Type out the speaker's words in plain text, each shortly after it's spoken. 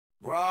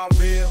Raw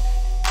real,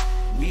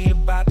 we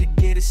about to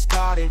get it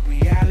started,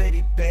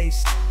 reality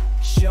based.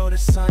 Show the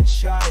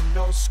sunshine,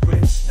 no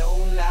scripts, no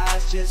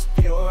lies, just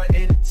pure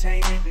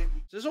entertainment.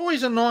 It's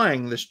always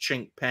annoying, this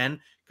chink pen,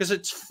 because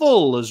it's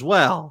full as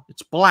well.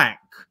 It's black.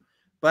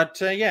 But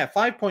yeah,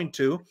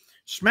 5.2.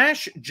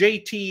 Smash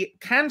JT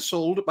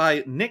cancelled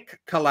by Nick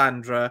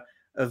Calandra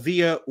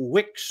via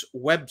Wix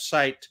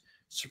website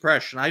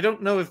suppression. I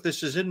don't know if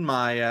this is in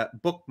my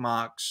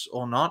bookmarks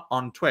or not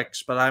on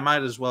Twix, but I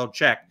might as well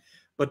check.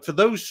 But for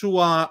those who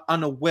are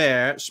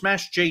unaware,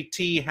 Smash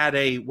JT had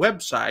a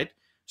website,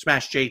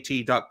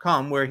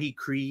 smashjt.com, where he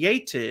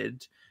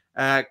created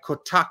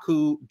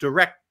Kotaku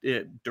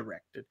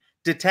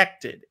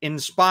Detected,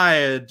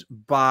 inspired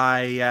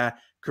by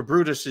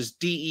Kabrutus's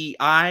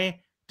DEI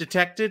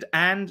Detected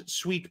and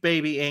Sweet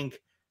Baby Inc.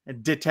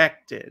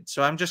 Detected.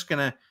 So I'm just going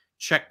to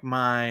check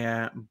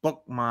my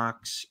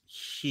bookmarks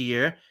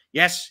here.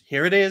 Yes,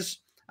 here it is.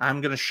 I'm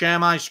going to share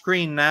my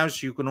screen now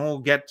so you can all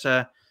get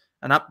an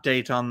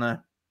update on the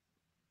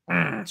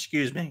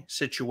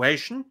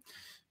situation.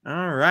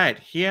 All right,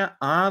 here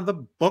are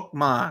the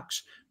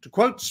bookmarks. To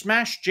quote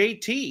Smash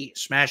JT,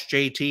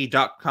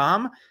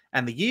 smashjt.com,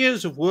 and the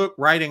years of work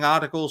writing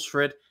articles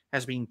for it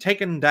has been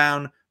taken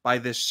down by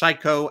this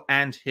psycho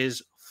and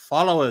his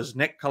followers,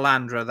 Nick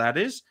Calandra, that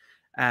is,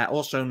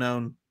 also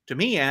known to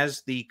me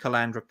as the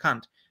Calandra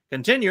cunt.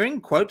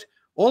 Continuing, quote,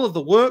 all of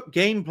the work,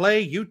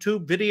 gameplay,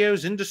 YouTube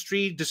videos,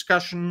 industry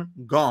discussion,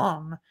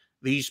 gone.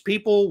 These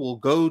people will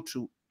go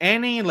to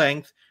any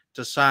length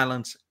to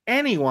silence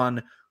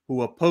anyone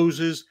who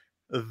opposes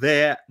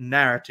their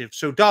narrative.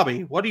 So,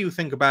 Dobby, what do you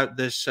think about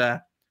this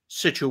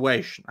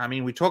situation? I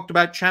mean, we talked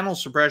about channel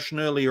suppression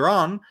earlier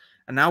on,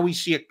 and now we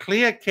see a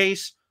clear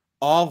case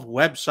of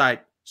website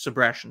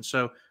suppression.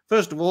 So,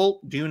 first of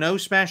all, do you know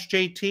Smash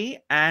JT?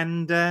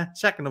 And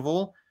second of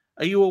all,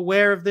 are you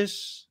aware of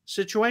this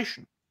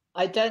situation?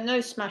 I don't know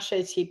Smash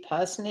JT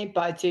personally,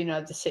 but I do know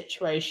the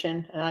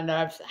situation, and I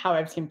know how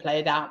everything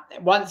played out.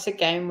 Once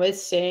again, we're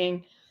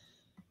seeing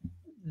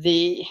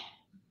the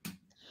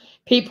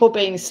people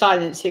being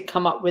silenced who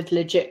come up with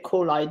legit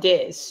cool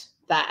ideas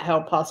that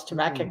help us to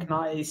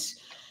recognize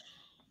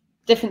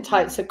different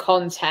types of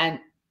content,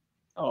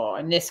 or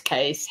in this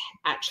case,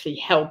 actually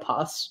help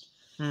us.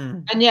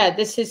 And yeah,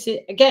 this is,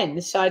 again,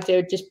 this idea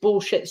of just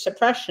bullshit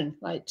suppression,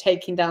 like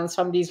taking down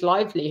somebody's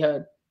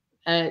livelihood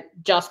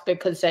just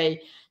because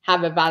they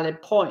have a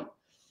valid point.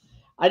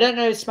 I don't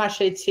know Smash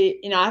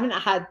JT, I haven't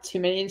had too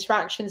many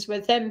interactions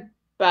with him,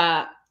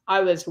 but I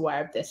was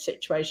aware of this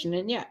situation.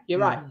 And yeah, you're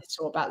right. It's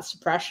all about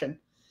suppression.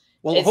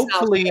 Well,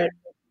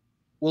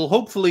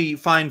 hopefully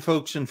fine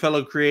folks and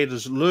fellow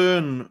creators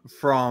learn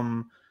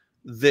from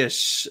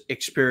this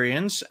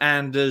experience.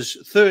 And as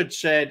Third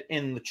said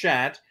in the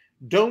chat,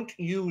 don't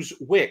use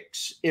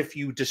Wix if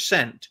you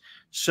dissent.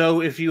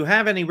 So if you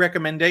have any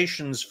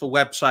recommendations for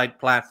website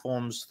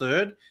platforms,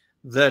 Third,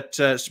 that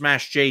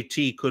Smash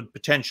JT could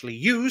potentially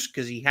use,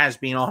 because he has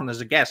been on as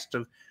a guest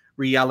of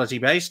Reality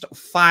Based,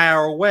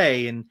 fire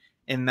away in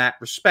that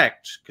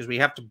respect, because we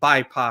have to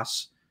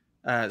bypass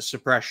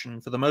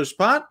suppression for the most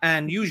part,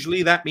 and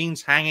usually that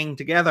means hanging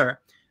together.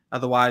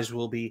 Otherwise,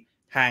 we'll be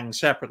hanged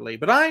separately.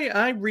 But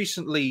I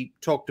recently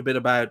talked a bit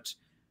about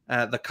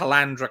the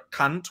Calandra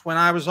cunt when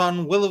I was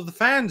on Will of the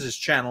Fans'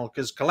 channel,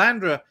 because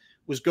Calandra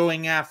was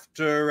going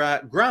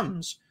after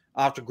Grums,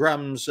 after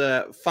Grums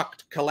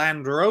fucked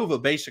Calandra over,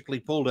 basically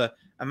pulled a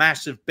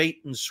massive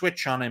bait and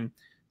switch on him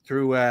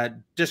through a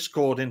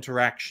Discord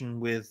interaction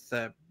with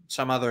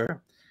some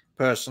other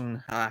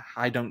person.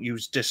 I don't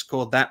use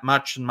Discord that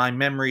much, and my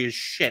memory is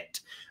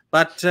shit.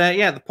 But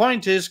yeah, the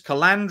point is,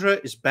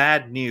 Calandra is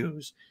bad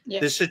news. Yeah.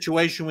 This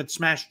situation with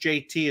Smash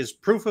JT is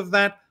proof of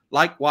that.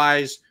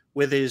 Likewise,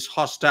 with his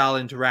hostile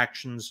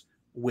interactions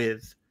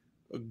with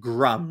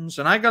Grums.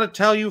 And I got to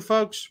tell you,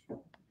 folks,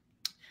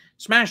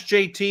 Smash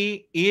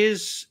JT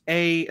is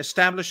a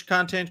established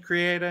content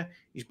creator.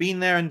 He's been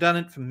there and done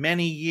it for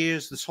many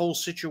years. This whole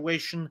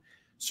situation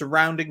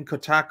surrounding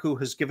Kotaku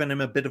has given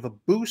him a bit of a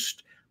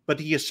boost, but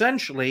he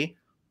essentially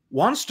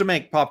wants to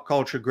make pop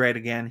culture great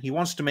again. He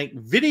wants to make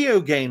video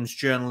games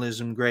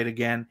journalism great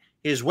again.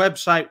 His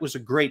website was a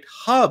great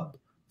hub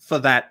for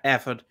that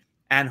effort,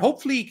 and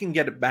hopefully he can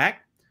get it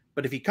back.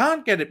 But if he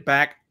can't get it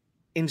back,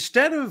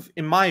 instead of,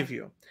 in my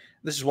view,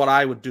 this is what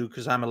I would do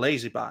because I'm a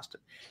lazy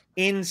bastard,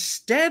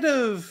 instead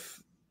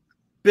of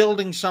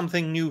building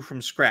something new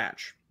from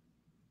scratch,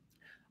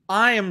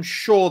 I am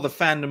sure the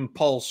Fandom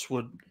Pulse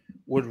would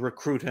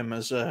recruit him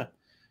as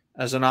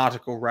an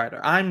article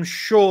writer. I'm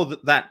sure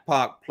that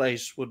Park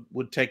Place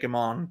would take him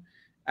on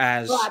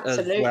as well.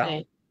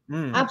 Absolutely.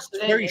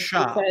 Very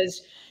sharp.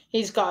 Because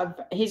he's got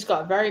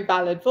a very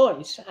valid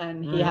voice,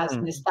 and he has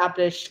an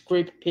established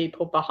group of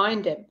people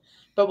behind him.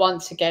 But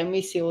once again,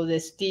 we see all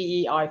this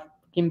DEI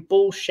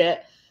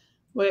bullshit,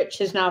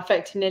 which is now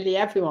affecting nearly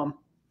everyone.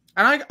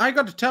 And I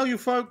got to tell you,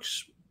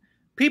 folks,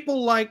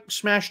 people like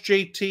Smash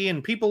JT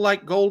and people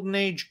like Golden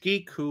Age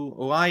Geek,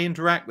 who I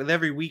interact with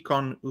every week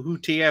on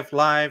WhoTF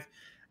Live,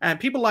 and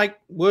people like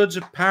Words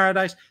of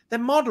Paradise, they're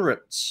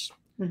moderates.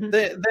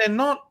 They're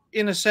not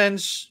in a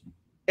sense,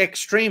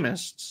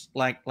 extremists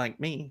like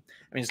me.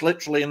 I mean, it's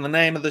literally in the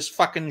name of this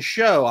fucking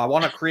show. I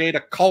want to create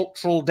a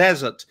cultural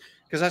desert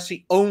because that's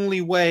the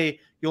only way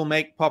you'll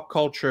make pop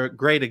culture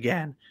great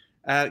again.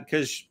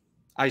 Because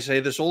I say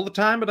this all the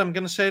time, but I'm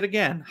going to say it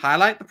again.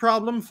 Highlight the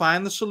problem,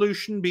 find the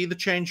solution, be the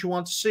change you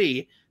want to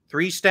see.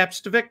 3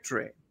 steps to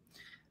victory.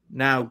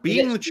 Now,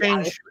 being the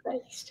change...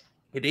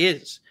 It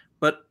is.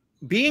 But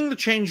being the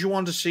change you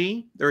want to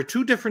see, there are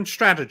 2 different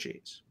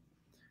strategies.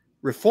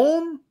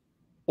 Reform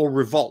or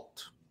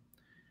revolt.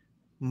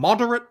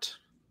 Moderate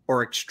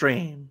or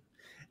extreme.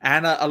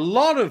 And a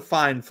lot of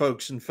fine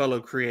folks and fellow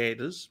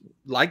creators,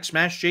 like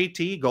Smash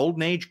JT,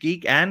 Golden Age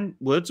Geek, and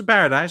Words of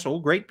Paradise, all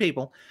great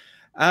people,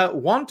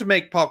 want to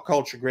make pop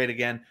culture great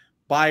again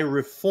by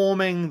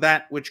reforming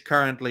that which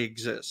currently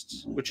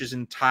exists, which is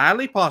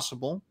entirely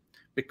possible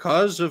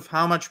because of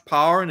how much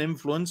power and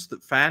influence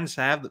that fans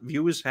have, that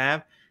viewers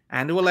have,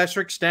 and to a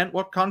lesser extent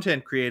what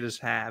content creators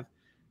have.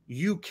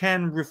 You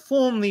can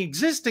reform the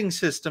existing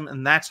system,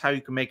 and that's how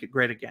you can make it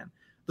great again.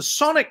 The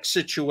Sonic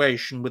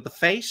situation with the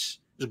face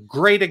is a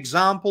great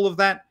example of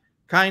that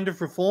kind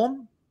of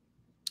reform.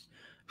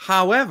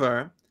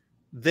 However,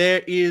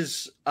 there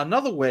is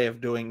another way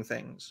of doing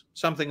things,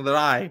 something that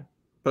I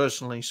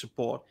personally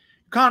support.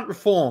 You can't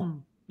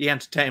reform the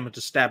entertainment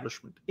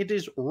establishment. It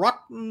is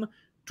rotten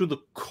to the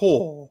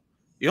core.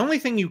 The only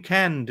thing you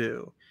can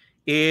do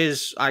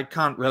is, I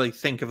can't really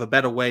think of a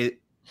better way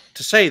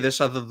to say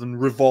this other than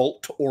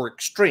revolt or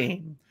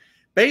extreme.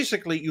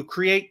 Basically, you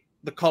create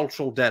the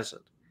cultural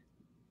desert.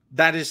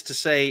 That is to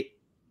say,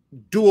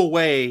 do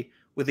away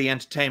with the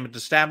entertainment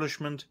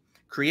establishment,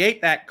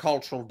 create that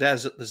cultural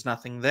desert, there's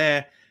nothing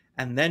there,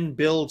 and then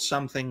build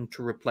something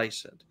to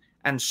replace it.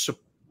 And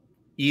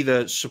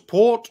either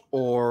support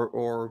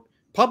or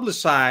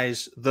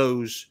publicize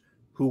those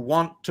who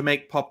want to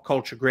make pop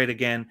culture great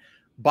again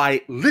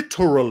by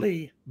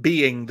literally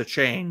being the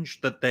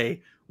change that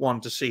they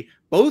want to see.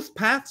 Both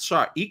paths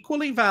are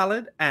equally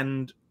valid,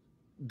 and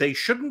they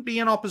shouldn't be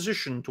in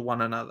opposition to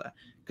one another.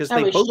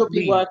 No, we should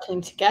be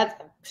working together,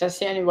 because that's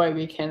the only way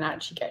we can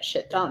actually get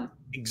shit done.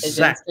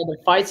 Exactly. Instead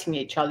of fighting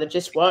each other,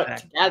 just work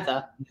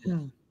together.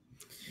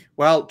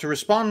 Well, to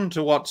respond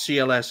to what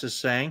CLS is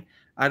saying,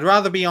 I'd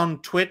rather be on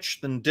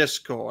Twitch than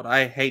Discord.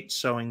 I hate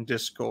sowing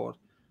Discord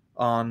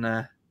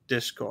on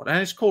Discord. And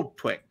it's called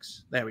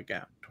Twix. There we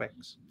go.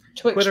 Twix.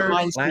 Twix Twitter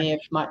reminds me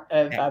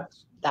of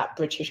that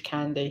British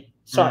candy.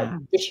 Sorry,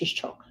 British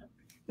chocolate.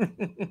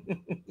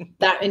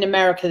 That in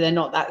America they're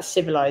not that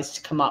civilized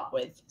to come up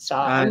with. So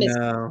I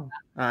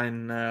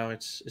know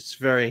it's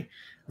very,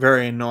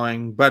 very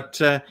annoying. But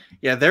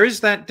yeah, there is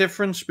that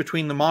difference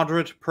between the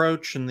moderate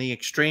approach and the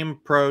extreme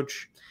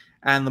approach.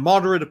 And the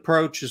moderate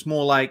approach is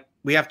more like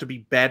we have to be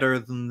better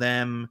than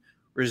them,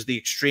 whereas the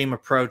extreme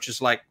approach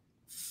is like,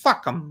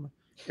 fuck them.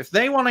 If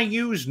they want to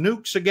use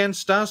nukes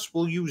against us,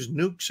 we'll use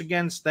nukes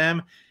against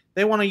them.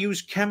 They want to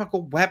use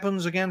chemical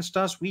weapons against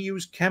us, we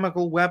use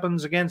chemical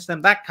weapons against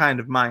them. That kind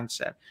of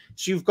mindset.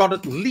 So you've got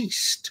at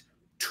least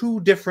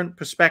 2 different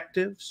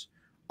perspectives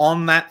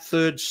on that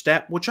third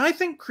step, which I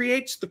think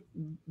creates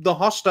the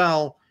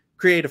hostile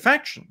creative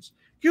factions.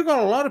 You've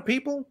got a lot of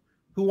people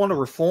who want to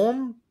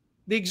reform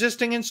the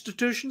existing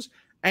institutions,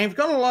 and you've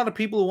got a lot of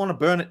people who want to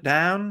burn it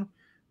down,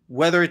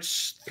 whether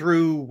it's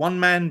through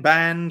one-man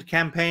band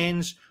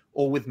campaigns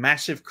or with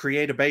massive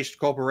creator-based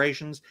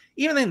corporations.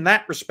 Even in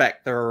that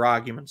respect, there are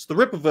arguments. The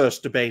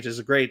Rippaverse debate is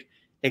a great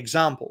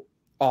example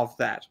of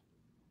that.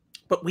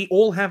 But we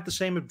all have the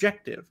same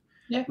objective.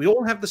 Yeah. We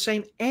all have the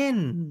same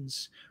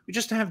ends. We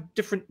just have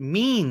different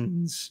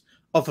means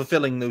of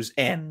fulfilling those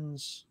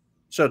ends,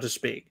 so to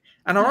speak.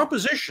 And our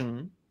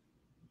opposition,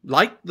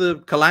 like the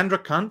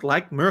Calandra cunt,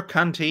 like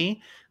Mercanti,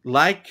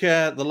 like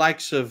the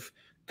likes of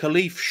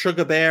Khalif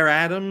Sugar Bear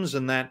Adams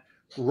and that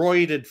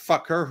roided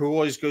fucker who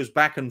always goes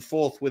back and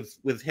forth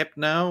with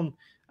Hypno.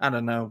 I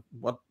don't know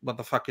what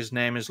the fuck his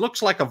name is.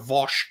 Looks like a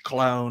Vosh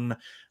clone.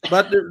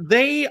 But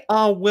they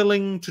are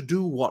willing to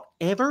do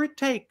whatever it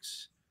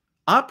takes,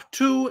 up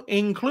to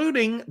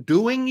including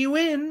doing you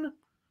in,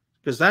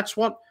 because that's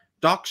what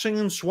doxing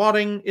and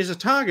swatting is a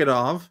target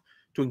of,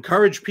 to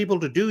encourage people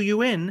to do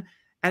you in.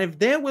 And if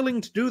they're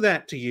willing to do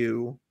that to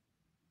you,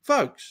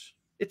 folks,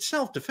 it's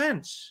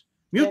self-defense,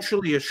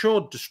 mutually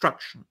assured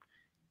destruction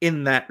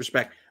in that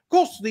respect. Of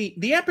course,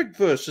 the epic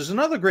verse is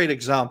another great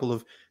example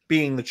of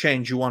being the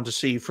change you want to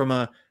see from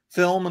a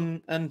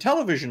film and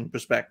television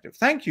perspective.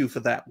 Thank you for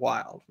that,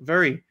 Wild.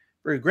 Very,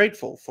 very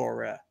grateful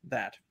for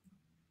that.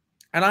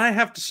 And I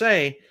have to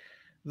say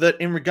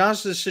that in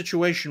regards to the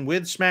situation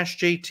with Smash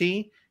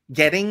JT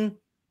getting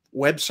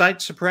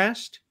websites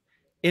suppressed,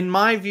 in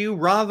my view,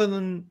 rather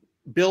than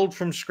build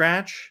from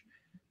scratch,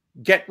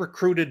 get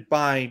recruited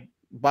by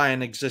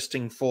an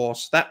existing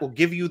force. That will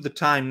give you the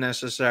time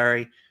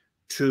necessary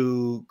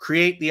to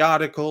create the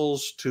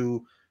articles,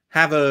 to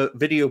have a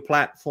video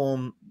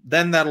platform.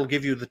 Then that'll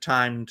give you the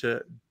time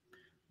to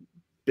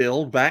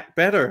build back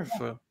better,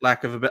 for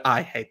lack of a bit.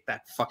 I hate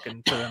that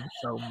fucking term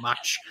so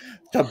much.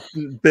 To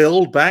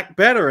build back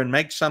better and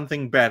make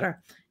something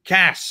better.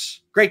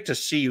 Cass, great to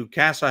see you,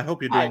 Cass. I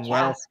hope you're doing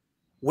well.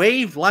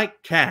 Wave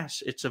like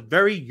Cass. It's a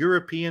very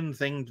European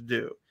thing to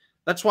do.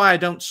 That's why I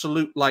don't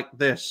salute like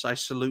this. I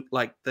salute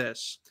like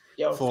this.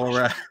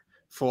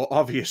 For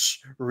obvious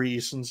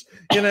reasons.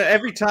 You know,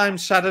 every time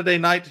Saturday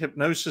Night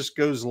Hypnosis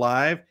goes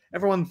live,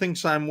 everyone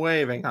thinks I'm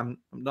waving. I'm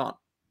not.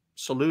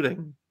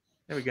 Saluting.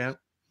 There we go.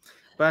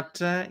 But,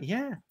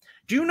 yeah.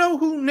 Do you know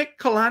who Nick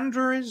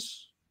Calandra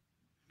is?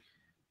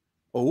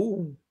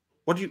 Oh.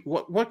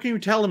 What can you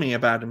tell me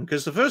about him?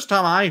 Because the first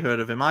time I heard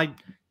of him, I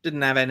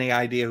didn't have any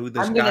idea who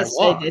this guy was. I'm going to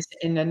say this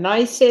in the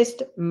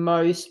nicest,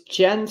 most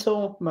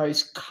gentle,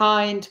 most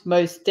kind,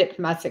 most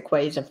diplomatic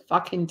way. He's a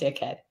fucking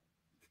dickhead.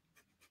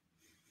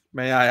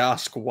 May I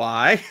ask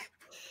why?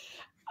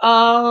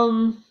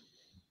 I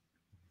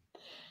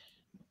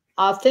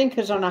think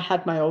because when I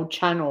had my old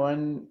channel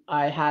and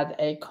I had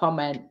a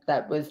comment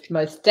that was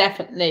most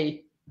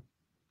definitely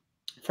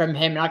from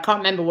him. And I can't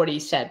remember what he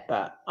said,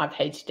 but I've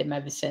hated him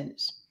ever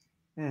since.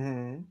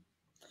 Mm-hmm.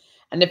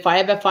 And if I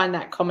ever find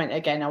that comment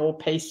again, I will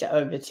paste it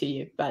over to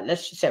you. But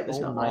let's just say it was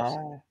not nice.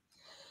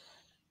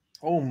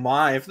 Oh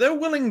my. If they're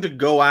willing to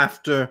go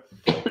after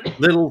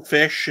little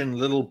fish and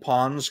little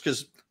ponds,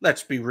 because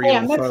let's be real,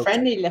 I'm a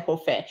friendly little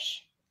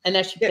fish.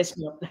 Unless you piss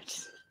me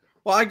off.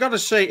 Well, I got to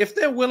say, if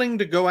they're willing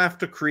to go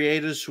after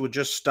creators who are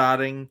just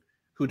starting,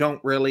 who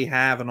don't really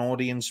have an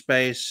audience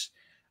base,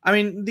 I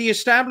mean, the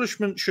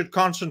establishment should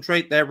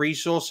concentrate their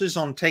resources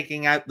on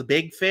taking out the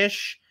big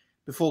fish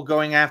before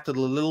going after the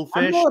little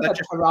fish. I'm more of a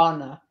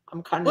piranha.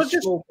 I'm kind of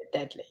small but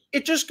deadly.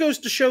 It just goes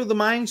to show the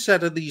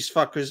mindset of these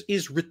fuckers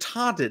is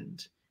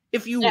retarded.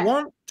 If you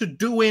want to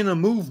do in a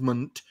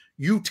movement,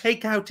 you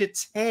take out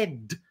its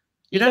head.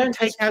 You don't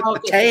take out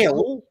the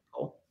tail.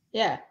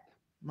 Yeah.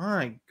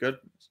 My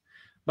goodness.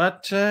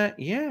 But,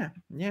 yeah.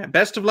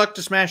 Best of luck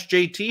to Smash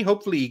JT.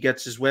 Hopefully he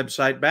gets his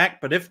website back.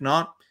 But if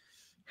not,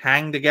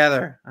 hang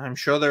together. I'm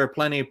sure there are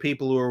plenty of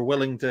people who are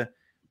willing to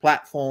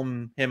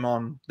platform him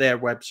on their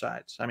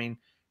websites. I mean,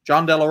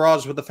 John De La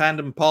Roz with the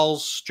Fandom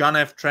Pulse, John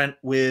F. Trent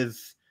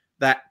with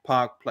That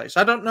Park Place.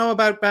 I don't know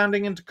about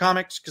Bounding into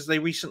Comics because they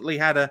recently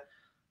had a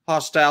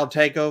hostile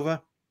takeover.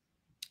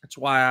 That's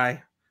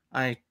why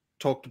I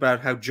talked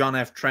about how John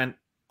F. Trent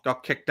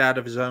got kicked out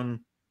of his own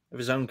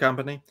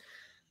company.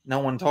 No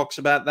one talks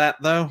about that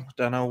though.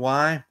 Don't know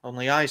why.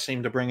 Only I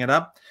seem to bring it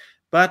up.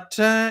 But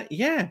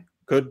yeah,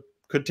 could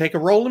take a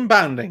role in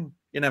Bounding.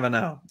 You never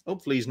know.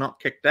 Hopefully he's not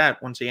kicked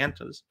out once he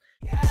enters.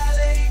 Yeah,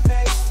 they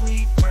make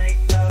me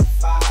bring the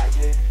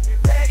fire.